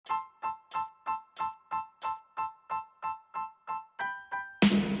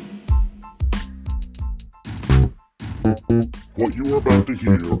What you are about to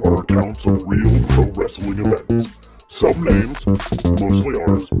hear are accounts of real pro wrestling events. Some names, mostly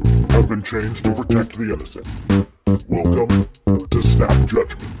ours, have been changed to protect the innocent. Welcome to Snap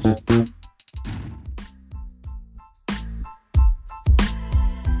Judgments.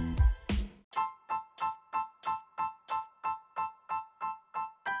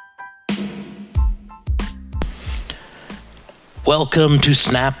 Welcome to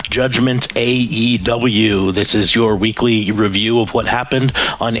Snap Judgment AEW. This is your weekly review of what happened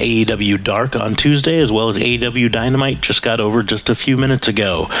on AEW Dark on Tuesday, as well as AEW Dynamite just got over just a few minutes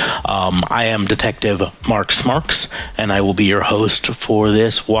ago. I am Detective Mark Smarks, and I will be your host for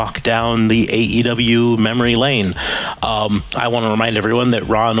this walk down the AEW memory lane. I want to remind everyone that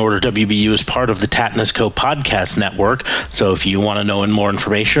Raw and Order WBU is part of the Tatnus Co. podcast network, so if you want to know more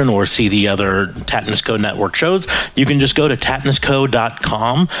information or see the other Tatnus Co. network shows, you can just go to tatnusco.com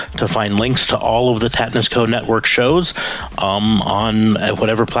to find links to all of the Tatnus Co. network shows on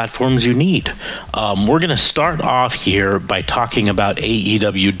whatever platforms you need. We're going to start off here by talking about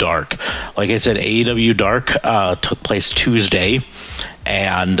AEW Dark. Like I said, AEW Dark took place Tuesday,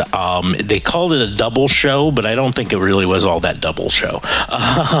 and they called it a double show, but I don't think it really was all that double show.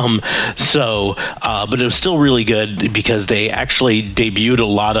 But it was still really good because they actually debuted a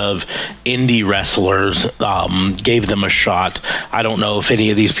lot of indie wrestlers, gave them a shot. I don't know if any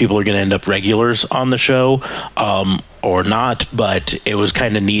of these people are going to end up regulars on the show or not, but it was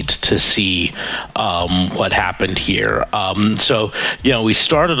kind of neat to see what happened here. We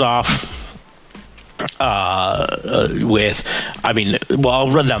started off I'll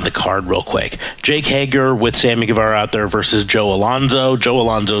run down the card real quick. Jake Hager with Sammy Guevara out there versus Joe Alonzo. Joe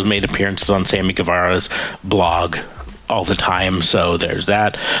Alonzo has made appearances on Sammy Guevara's blog all the time, so there's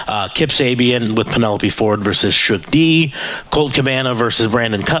that. Kip Sabian with Penelope Ford versus Shug D. Colt Cabana versus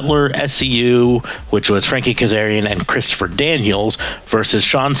Brandon Cutler. SCU, which was Frankie Kazarian and Christopher Daniels, versus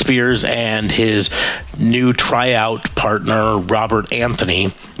Shawn Spears and his new tryout partner Robert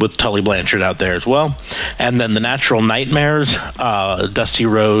Anthony, with Tully Blanchard out there as well. And then the Natural Nightmares, Dustin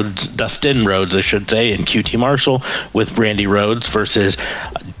Rhodes, and QT Marshall with Randy Rhodes versus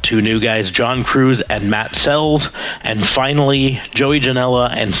two new guys, John Cruz and Matt Sells. And finally, Joey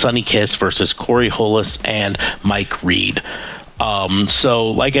Janela and Sonny Kiss versus Corey Hollis and Mike Reed.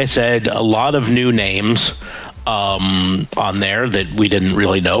 Like I said, a lot of new names on there that we didn't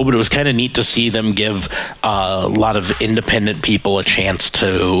really know, but it was kind of neat to see them give a lot of independent people a chance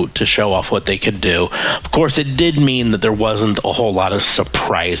to show off what they could do. Of course, it did mean that there wasn't a whole lot of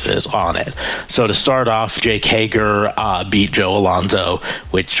surprises on it. So to start off, Jake Hager beat Joe Alonzo,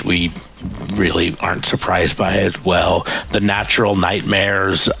 which we really aren't surprised by as well. The Natural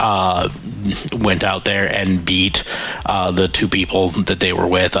Nightmares went out there and beat the two people that they were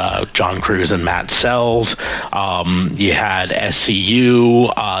with, John Cruz and Matt Sells. You had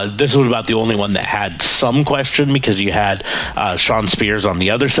SCU. This was about the only one that had some question because you had Shawn Spears on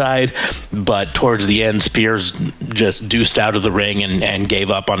the other side, but towards the end, Spears just deuced out of the ring and gave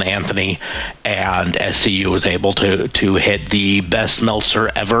up on Anthony, and SCU was able to hit the best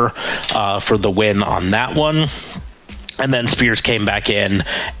Meltzer ever for the win on that one. And then Spears came back in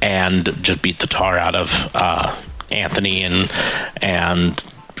and just beat the tar out of Anthony and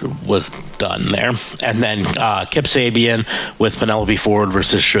was done there. And then Kip Sabian with Penelope Ford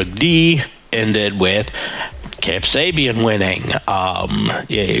versus Shug D ended with Kip Sabian winning.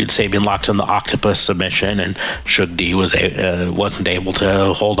 Sabian locked in the octopus submission, and Shug D wasn't able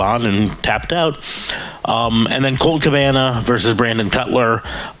to hold on and tapped out. And then Colt Cabana versus Brandon Cutler.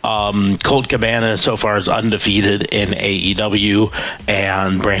 Colt Cabana so far is undefeated in AEW,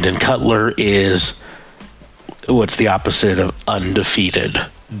 and Brandon Cutler is, what's the opposite of undefeated?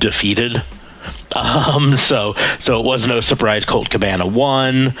 Defeated. So it was no surprise Colt Cabana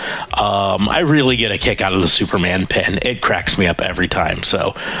won. I really get a kick out of the Superman pin. It cracks me up every time.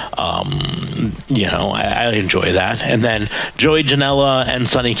 So, I enjoy that. And then Joey Janela and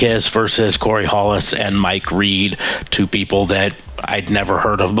Sonny Kiss versus Corey Hollis and Mike Reed, two people that I'd never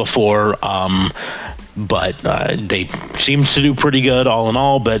heard of before. But they seemed to do pretty good all in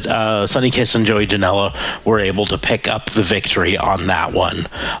all, but Sonny Kiss and Joey Janela were able to pick up the victory on that one.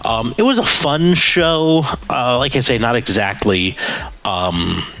 It was a fun show. Like I say, not exactly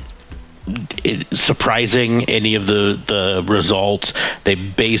surprising any of the results. They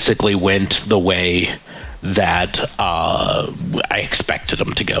basically went the way that I expected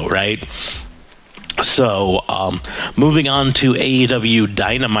them to go, right? So, moving on to AEW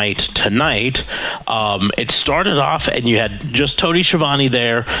Dynamite tonight, it started off and you had just Tony Schiavone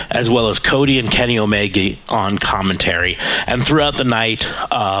there, as well as Cody and Kenny Omega on commentary. And throughout the night,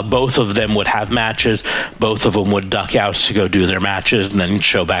 both of them would have matches. Both of them would duck out to go do their matches and then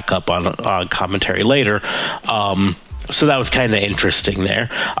show back up on commentary later. So that was kind of interesting there.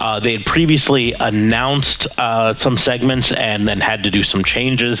 They had previously announced some segments and then had to do some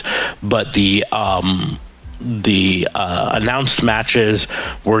changes, but the announced matches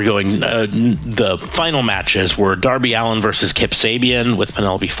were going. The final matches were Darby Allin versus Kip Sabian with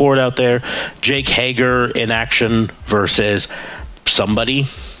Penelope Ford out there, Jake Hager in action versus somebody.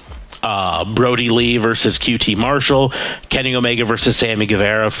 Brody Lee versus QT Marshall, Kenny Omega versus Sammy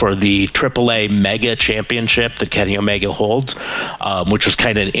Guevara for the AAA Mega Championship that Kenny Omega holds, which was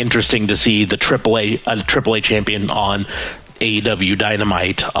kind of interesting to see the AAA champion on AEW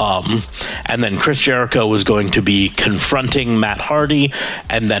Dynamite. And then Chris Jericho was going to be confronting Matt Hardy,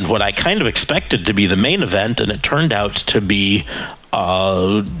 and then what I kind of expected to be the main event, and it turned out to be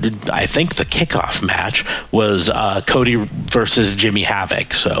I think the kickoff match was Cody versus Jimmy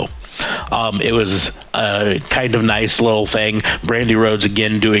Havoc. So it was a kind of nice little thing. Brandy Rhodes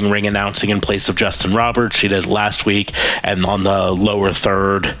again doing ring announcing in place of Justin Roberts. She did last week, and on the lower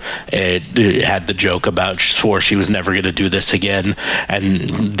third, it had the joke about she swore she was never going to do this again,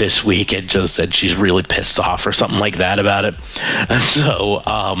 and this week it just said she's really pissed off or something like that about it. So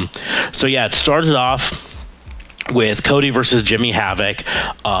yeah, it started off with Cody versus Jimmy Havoc,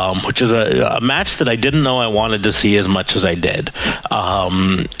 which is a match that I didn't know I wanted to see as much as I did.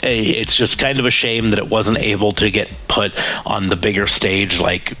 It's just kind of a shame that it wasn't able to get put on the bigger stage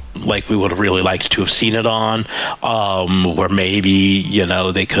like we would have really liked to have seen it on, where maybe,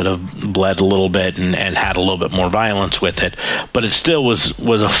 they could have bled a little bit and had a little bit more violence with it. But it still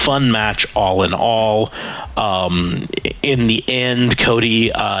was a fun match all in all. In the end,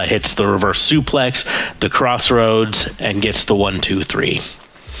 Cody hits the reverse suplex, the crossroads, and gets the 1-2-3.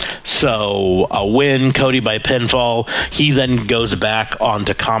 So a win, Cody by pinfall. He then goes back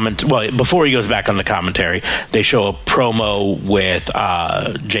onto before he goes back on the commentary, they show a promo with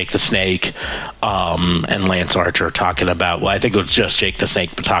Jake the Snake and Lance Archer talking about, I think it was just Jake the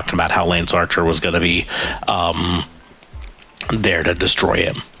Snake, but talking about how Lance Archer was going to be there to destroy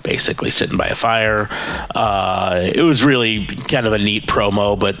him, basically sitting by a fire. It was really kind of a neat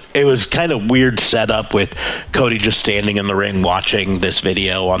promo, but it was kind of weird setup with Cody just standing in the ring watching this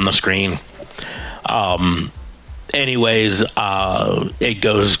video on the screen.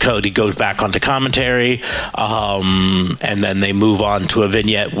 Cody goes back onto commentary, and then they move on to a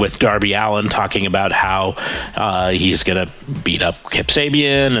vignette with Darby Allin talking about how he's going to beat up Kip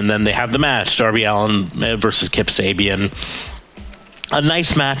Sabian, and then they have the match, Darby Allin versus Kip Sabian. A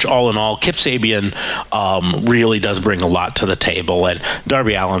nice match all in all. Kip Sabian really does bring a lot to the table, and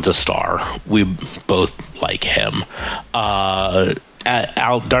Darby Allin's a star. We both like him.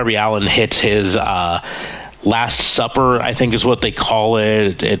 Darby Allin hits his Last Supper, I think is what they call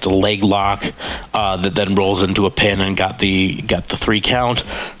it. It's a leg lock that then rolls into a pin and got the 3 count.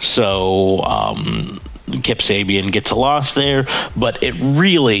 So Kip Sabian gets a loss there, but it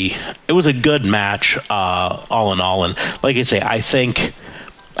was a good match all in all. And like I say, I think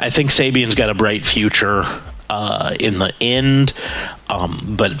Sabian's got a bright future in the end,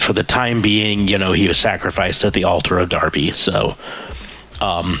 but for the time being, he was sacrificed at the altar of Darby. So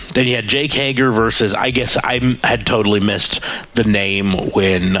then you had Jake Hager versus, I guess I had totally missed the name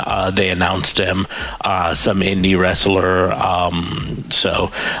when they announced him, some indie wrestler.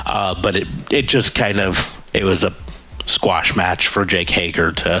 But it just kind of, it was a squash match for Jake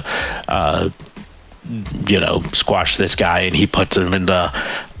Hager to, squash this guy, and he puts him in the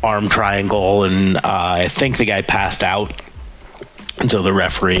arm triangle, and I think the guy passed out. And so the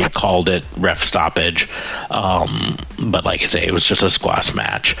referee called it ref stoppage. But like I say, it was just a squash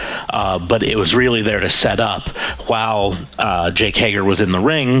match. But it was really there to set up while Jake Hager was in the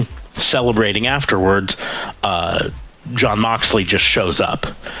ring celebrating afterwards. Jon Moxley just shows up,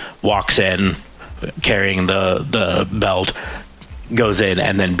 walks in carrying the belt, goes in,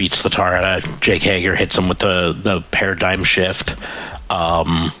 and then beats the tar out of Jake Hager, hits him with the paradigm shift.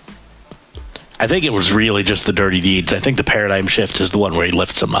 I think it was really just the dirty deeds. I think the paradigm shift is the one where he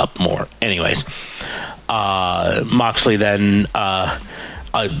lifts him up more. Anyways, Moxley then,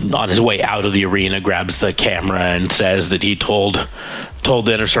 on his way out of the arena, grabs the camera and says that he told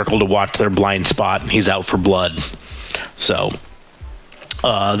the Inner Circle to watch their blind spot, and he's out for blood. So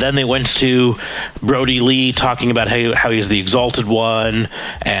then they went to Brody Lee talking about how he's the Exalted One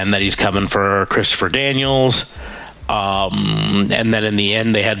and that he's coming for Christopher Daniels. And then in the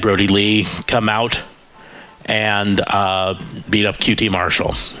end, they had Brody Lee come out and beat up QT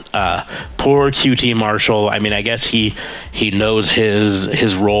Marshall. Poor QT Marshall. I mean, I guess he knows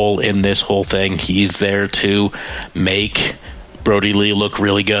his role in this whole thing. He's there to make Brody Lee look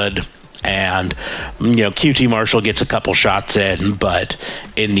really good. And, QT Marshall gets a couple shots in, but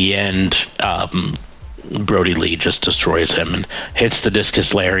in the end, Brody Lee just destroys him and hits the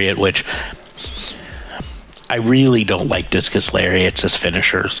discus lariat, which I really don't like discus lariats as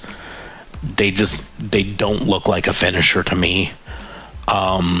finishers. They don't look like a finisher to me.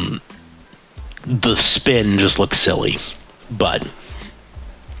 The spin just looks silly. But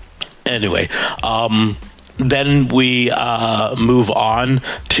anyway, then we move on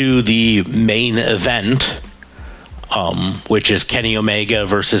to the main event, which is Kenny Omega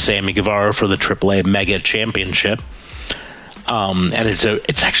versus Sammy Guevara for the AAA Mega Championship. And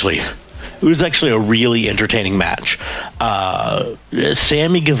it was actually a really entertaining match.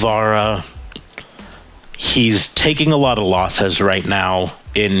 Sammy Guevara, he's taking a lot of losses right now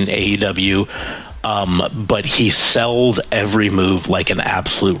in AEW, but he sells every move like an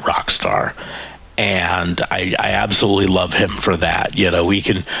absolute rock star. And I absolutely love him for that. We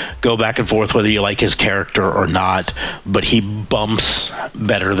can go back and forth whether you like his character or not, but he bumps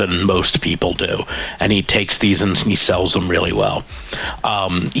better than most people do. And he takes these and he sells them really well.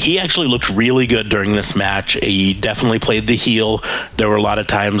 He actually looked really good during this match. He definitely played the heel. There were a lot of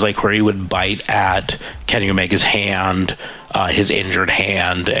times where he would bite at Kenny Omega's hand, his injured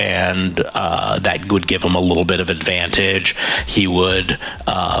hand, and that would give him a little bit of advantage. He would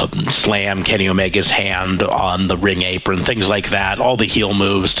slam Kenny Omega's hand on the ring apron, things like that, all the heel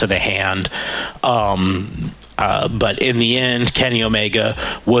moves to the hand. But in the end, Kenny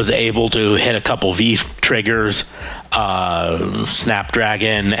Omega was able to hit a couple V triggers,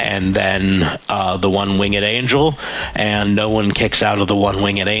 Snapdragon, and then the One-Winged Angel, and no one kicks out of the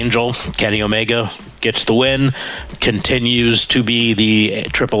One-Winged Angel. Kenny Omega gets the win, continues to be the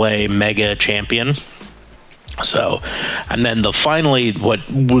AAA Mega Champion. So, and then finally, what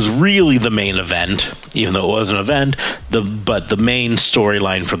was really the main event, even though it was an event, but the main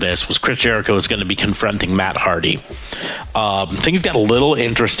storyline for this was Chris Jericho is going to be confronting Matt Hardy. Things got a little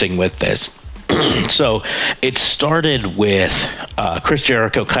interesting with this. So it started with Chris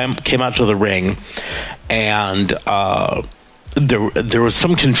Jericho came out to the ring, and there was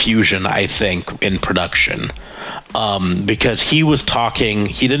some confusion, I think, in production. Because he was talking,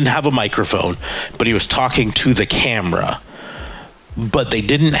 he didn't have a microphone, but he was talking to the camera. But they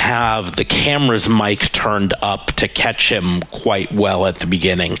didn't have the camera's mic turned up to catch him quite well at the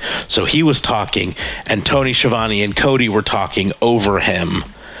beginning. So he was talking, and Tony Schiavone and Cody were talking over him.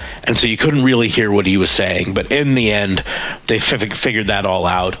 And so you couldn't really hear what he was saying. But in the end, they figured that all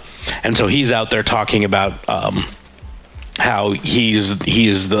out. And so he's out there talking about how he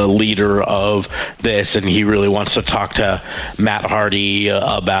is the leader of this, and he really wants to talk to Matt Hardy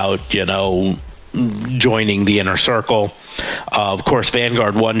about joining the Inner Circle. Of course,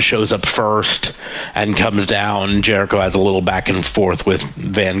 Vanguard 1 shows up first and comes down. Jericho has a little back and forth with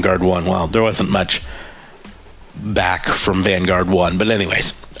Vanguard 1. Well, there wasn't much back from Vanguard 1, but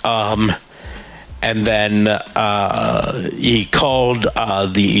anyways. And then he called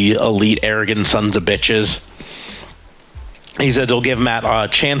the Elite arrogant sons of bitches. He said he'll give Matt a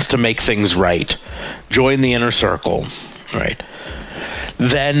chance to make things right. Join the Inner Circle. Right.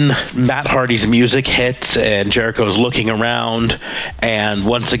 Then Matt Hardy's music hits, and Jericho's looking around, and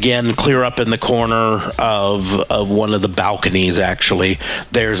once again, clear up in the corner of one of the balconies, actually,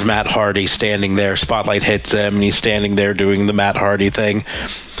 there's Matt Hardy standing there. Spotlight hits him, and he's standing there doing the Matt Hardy thing.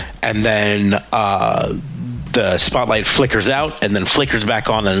 And then the spotlight flickers out, and then flickers back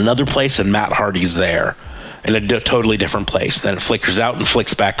on in another place, and Matt Hardy's there in a totally different place. Then it flickers out and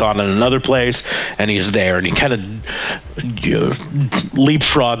flicks back on in another place, and he's there, and he kind of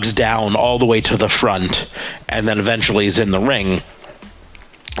leapfrogs down all the way to the front, and then eventually is in the ring.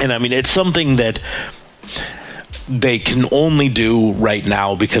 And I mean, it's something that they can only do right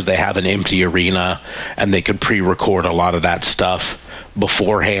now because they have an empty arena, and they could pre-record a lot of that stuff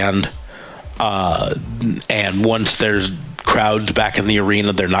beforehand. And once there's crowds back in the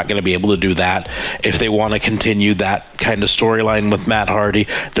arena, they're not going to be able to do that. If they want to continue that kind of storyline with Matt Hardy,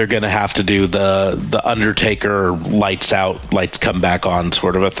 they're going to have to do the Undertaker lights out, lights come back on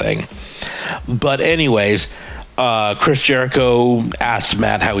sort of a thing. But anyways, Chris Jericho asked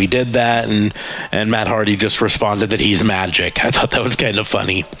Matt how he did that, and Matt Hardy just responded that he's magic. I thought that was kind of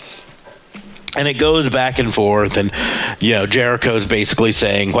funny. And it goes back and forth, and Jericho's basically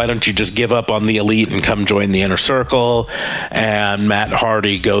saying, "Why don't you just give up on the Elite and come join the Inner Circle?" And Matt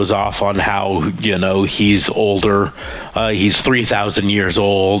Hardy goes off on how he's older, he's 3,000 years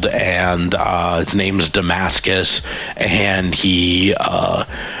old, and his name's Damascus, and he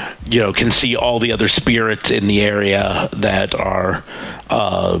can see all the other spirits in the area that are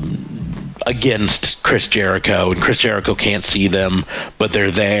against Chris Jericho, and Chris Jericho can't see them, but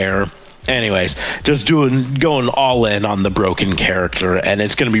they're there. Anyways, just going all in on the broken character, and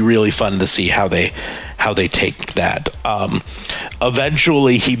it's going to be really fun to see how they take that.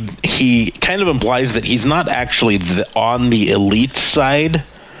 Eventually, he kind of implies that he's not actually on the Elite side,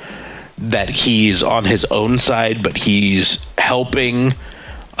 that he's on his own side, but he's helping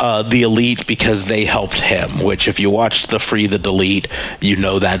the Elite because they helped him, which if you watched the Free the Delete, you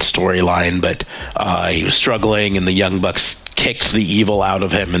know that storyline. But he was struggling, and the Young Bucks kicked the evil out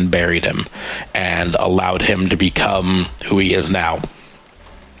of him and buried him and allowed him to become who he is now.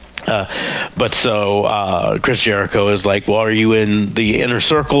 But so Chris Jericho is like, "Well, are you in the Inner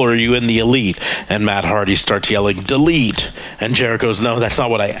Circle or are you in the Elite?" And Matt Hardy starts yelling, "Delete!" And Jericho's, "No, that's not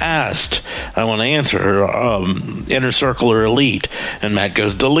what I asked. I want to answer Inner Circle or Elite." And Matt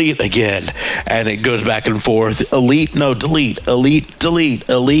goes, "Delete" again. And it goes back and forth. Elite, no, delete. Elite, delete.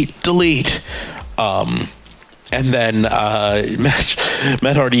 Elite, delete. And then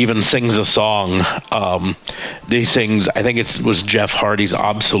Matt Hardy even sings a song. He sings, I think it was Jeff Hardy's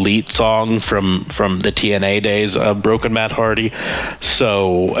Obsolete song from the TNA days of Broken Matt Hardy.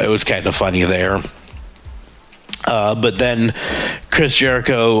 So it was kind of funny there. But then Chris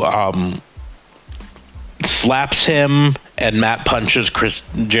Jericho slaps him, and Matt punches Chris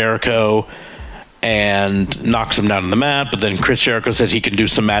Jericho and knocks him down on the mat, but then Chris Jericho says he can do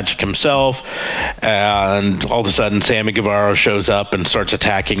some magic himself, and all of a sudden Sammy Guevara shows up and starts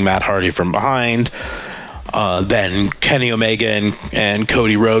attacking Matt Hardy from behind. Then Kenny Omega and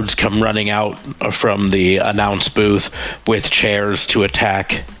Cody Rhodes come running out from the announce booth with chairs to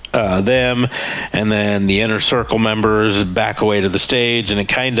attack them, and then the Inner Circle members back away to the stage, and it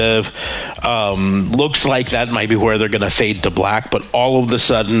kind of looks like that might be where they're going to fade to black, but all of a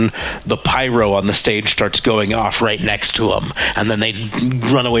sudden the pyro on the stage starts going off right next to them, and then they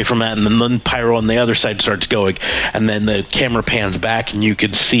run away from that, and then the pyro on the other side starts going, and then the camera pans back and you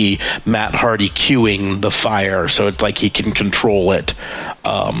could see Matt Hardy cueing the fire, so it's like he can control it.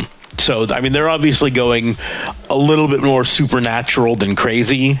 So, I mean, they're obviously going a little bit more supernatural than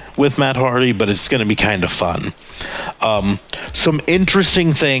crazy with Matt Hardy, but it's going to be kind of fun. Some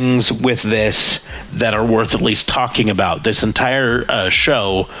interesting things with this that are worth at least talking about. This entire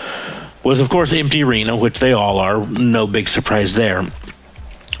show was, of course, empty arena, which they all are. No big surprise there.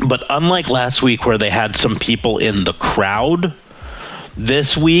 But unlike last week where they had some people in the crowd,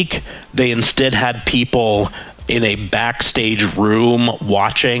 this week they instead had people in a backstage room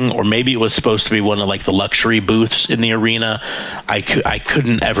watching, or maybe it was supposed to be one of like the luxury booths in the arena. I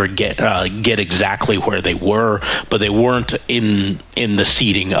couldn't ever get exactly where they were, but they weren't in the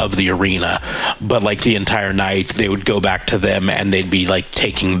seating of the arena. But like the entire night, they would go back to them and they'd be like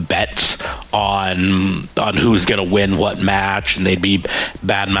taking bets on who's going to win what match, and they'd be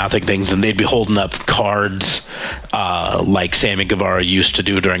bad mouthing things, and they'd be holding up cards like Sammy Guevara used to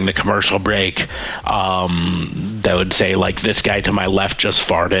do during the commercial break. That would say like, "This guy to my left just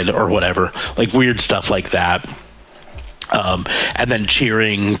farted," or whatever, like weird stuff like that. And then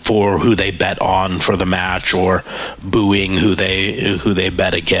cheering for who they bet on for the match, or booing who they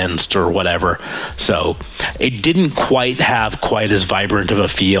bet against, or whatever. So it didn't quite have quite as vibrant of a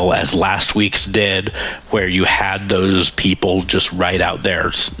feel as last week's did, where you had those people just right out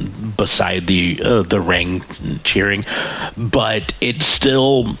there beside the ring cheering. But it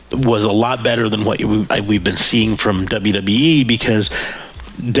still was a lot better than what we've been seeing from WWE, because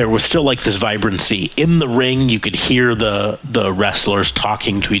there was still like this vibrancy in the ring. You could hear the wrestlers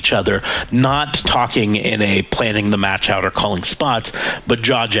talking to each other, not talking in a planning the match out or calling spots, but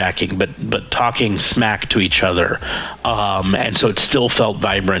jaw-jacking, but talking smack to each other. And so it still felt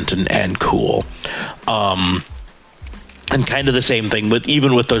vibrant and cool. And kind of the same thing, but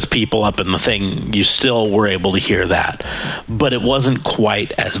even with those people up in the thing, you still were able to hear that. But it wasn't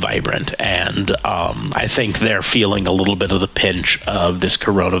quite as vibrant. And I think they're feeling a little bit of the pinch of this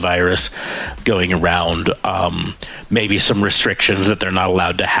coronavirus going around. Maybe some restrictions that they're not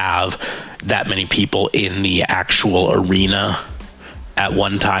allowed to have that many people in the actual arena at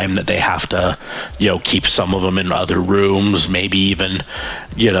one time, that they have to, keep some of them in other rooms. Maybe even,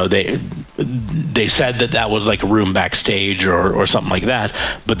 they said that was like a room backstage or something like that,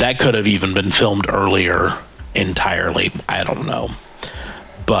 but that could have even been filmed earlier entirely. I don't know.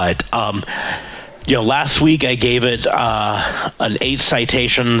 But last week I gave it an 8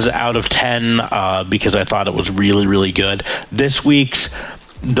 citations out of 10 because I thought it was really, really good. This week's,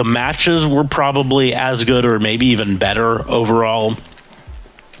 the matches were probably as good or maybe even better overall.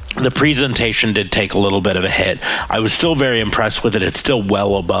 The presentation did take a little bit of a hit. I was still very impressed with it. It's still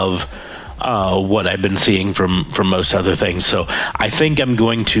well above what I've been seeing from most other things. So I think I'm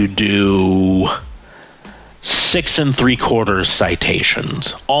going to do 6 3/4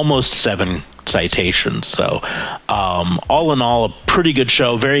 citations, almost 7 citations. So all in all, a pretty good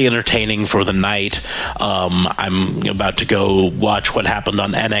show, very entertaining for the night. I'm about to go watch what happened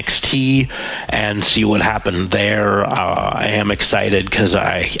on NXT and see what happened there. I am excited because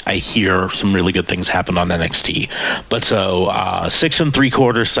I hear some really good things happen on NXT. But so 6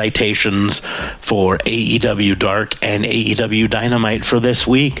 3/4 citations for AEW Dark and AEW Dynamite for this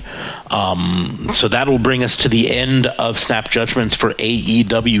week. So that will bring us to the end of Snap Judgments for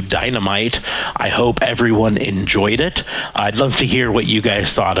AEW Dynamite. I hope everyone enjoyed it. I'd love to hear what you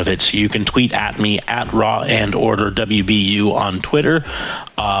guys thought of it, so you can tweet at me at Raw and Order WBU on Twitter.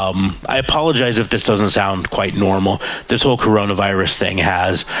 I apologize if this doesn't sound quite normal. This whole coronavirus thing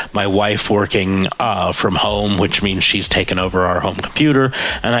has my wife working from home, which means she's taken over our home computer,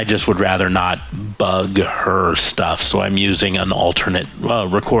 and I just would rather not bug her stuff, so I'm using an alternate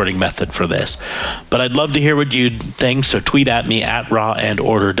recording method for this. But I'd love to hear what you think, so tweet at me at Raw and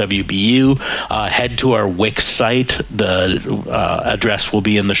Order WBU. Head to our Wix site. The address will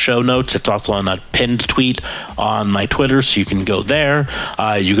be in the show notes. It's also on a pinned tweet on my Twitter, so you can go there.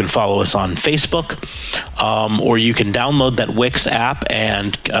 You can follow us on Facebook, or you can download that Wix app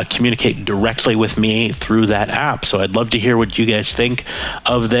and communicate directly with me through that app. So I'd love to hear what you guys think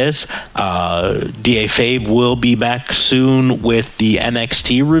of this. DA Fabe will be back soon with the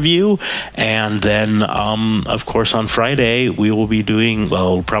NXT review, and then of course on Friday we will be doing, well,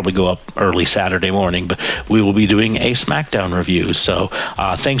 it'll probably go up early Saturday morning, but we will be doing a SmackDown review. So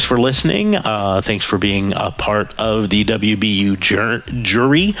thanks for listening. Thanks for being a part of the WBU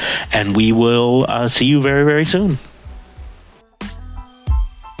jury, and we will see you very, very soon.